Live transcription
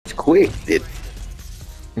quick.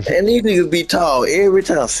 And these niggas be tall every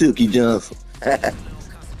time. Silky Johnson. That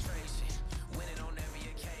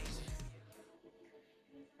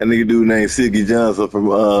nigga dude named Silky Johnson from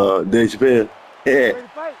Dave Chappelle. Yeah.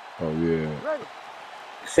 Oh yeah. Ready.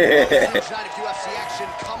 Huge night of UFC action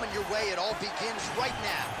coming your way. It all begins right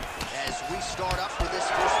now as we start up for this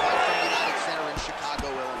first fight from the United Center in Chicago,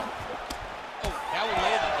 Illinois. Oh, that one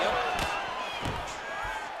landed, yep.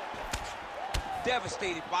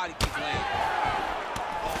 Devastated body kick landed.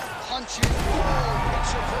 Punches,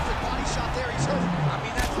 picture perfect body shot there. He's hurt. I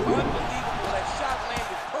mean, that's unbelievable. That shot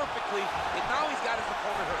landed perfectly, and now he's got his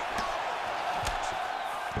opponent hurt.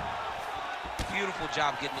 Beautiful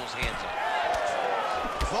job getting those hands up.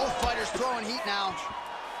 Both fighters throwing heat now.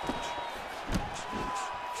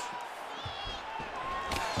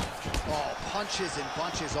 Oh, punches and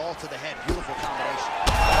bunches all to the head. Beautiful combination.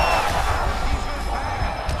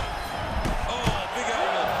 Oh, big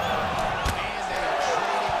elbow. And they are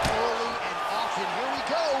trading early and often. Here we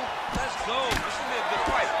go. Let's go. This will be a good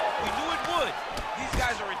fight. We knew it would. These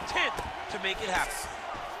guys are intent to make it happen.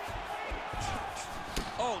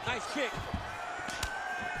 Oh, nice kick.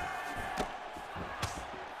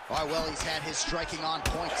 All right, well, he's had his striking on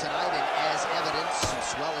point tonight, and as evidence, some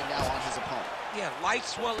swelling now on his opponent. Yeah, light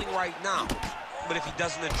swelling right now, but if he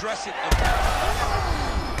doesn't address it...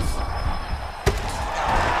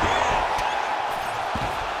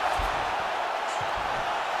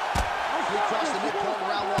 We crossed the midpoint in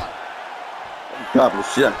round one. Couple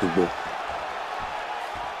shots, boy.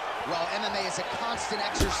 Well, MMA is a constant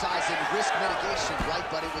exercise in risk mitigation, right?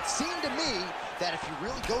 But it would seem to me that if he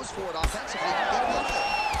really goes for it offensively, he can get him up there.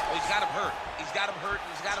 Well, he's got him hurt. He's got him hurt, and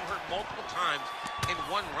he's got him hurt multiple times in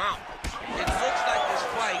one round. It looks like this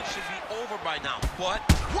fight should be over by now, but...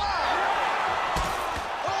 Wow!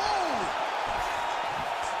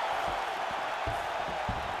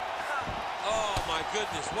 Oh, my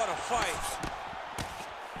goodness, what a fight.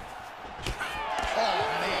 Oh,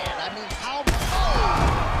 man, I mean, how...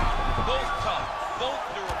 Both tough, both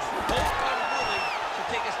durable, both unwilling to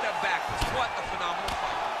take a step back. What a phenomenal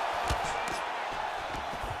fight.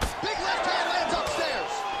 Big left hand lands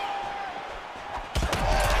upstairs.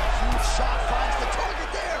 Huge shot finds the target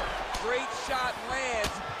there. Great shot lands.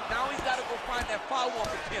 Now he's got to go find that follow-up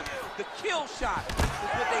attempt. The kill shot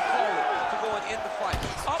is what they call it to go and end the fight.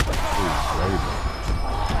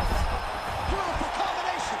 Beautiful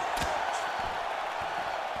combination.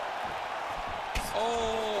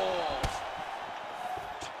 Oh.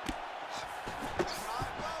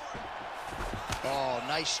 Oh,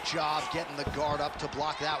 nice job getting the guard up to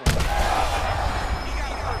block that one. He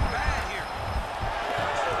got hurt bad here.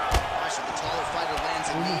 All right, so the taller fighter lands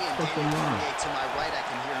a knee, and David Cormier to my right, I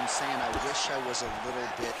can hear him saying, I wish I was a little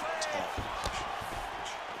bit taller.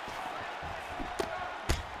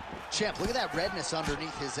 Champ, look at that redness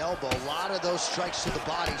underneath his elbow. A lot of those strikes to the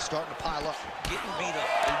body starting to pile up. Getting beat up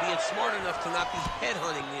and being smart enough to not be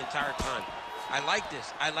headhunting the entire time. I like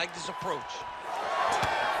this. I like this approach.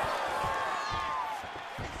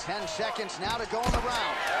 10 seconds now to go in the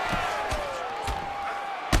round.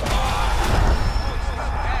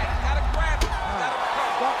 Gotta grab it.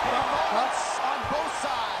 On both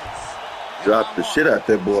sides. Drop the shit out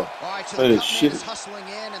there, boy. All right, so That the is cut man shit. is hustling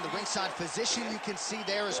in, and the ringside physician you can see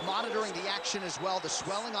there is monitoring the action as well. The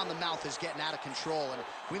swelling on the mouth is getting out of control, and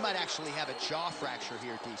we might actually have a jaw fracture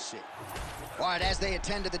here, DC. All right, as they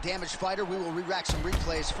attend to the damaged fighter, we will re-rack some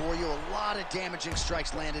replays for you. A lot of damaging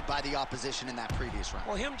strikes landed by the opposition in that previous round.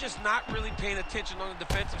 Well, him just not really paying attention on the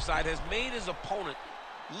defensive side has made his opponent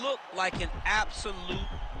look like an absolute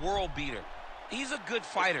world beater. He's a good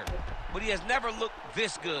fighter, but he has never looked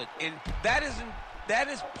this good, and that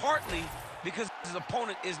is partly because his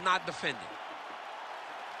opponent is not defending.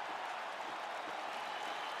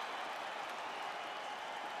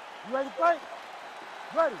 You ready to fight?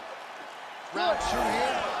 Ready. Round two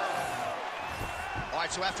here. All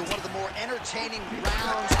right, so after one of the more entertaining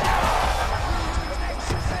rounds.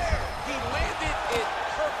 He landed it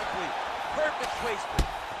perfectly. Perfect placement.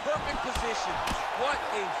 Perfect position. What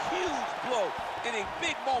a huge blow in a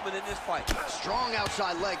big moment in this fight. Strong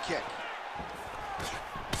outside leg kick.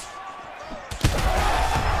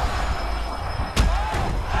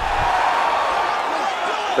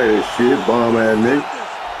 Hey, shit, bomb ass nigga.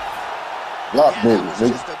 Block Yeah, that nigga, was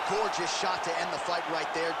nigga. just a gorgeous shot to end the fight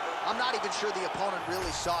right there. I'm not even sure the opponent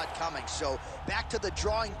really saw it coming. So back to the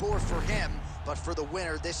drawing board for him. But for the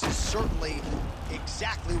winner, this is certainly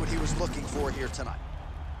exactly what he was looking for here tonight.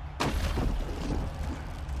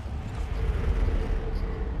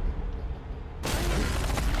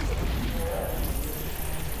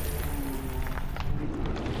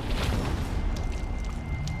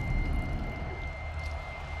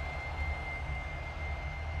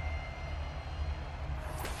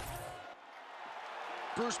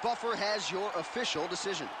 Bruce Buffer has your official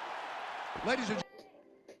decision. Ladies and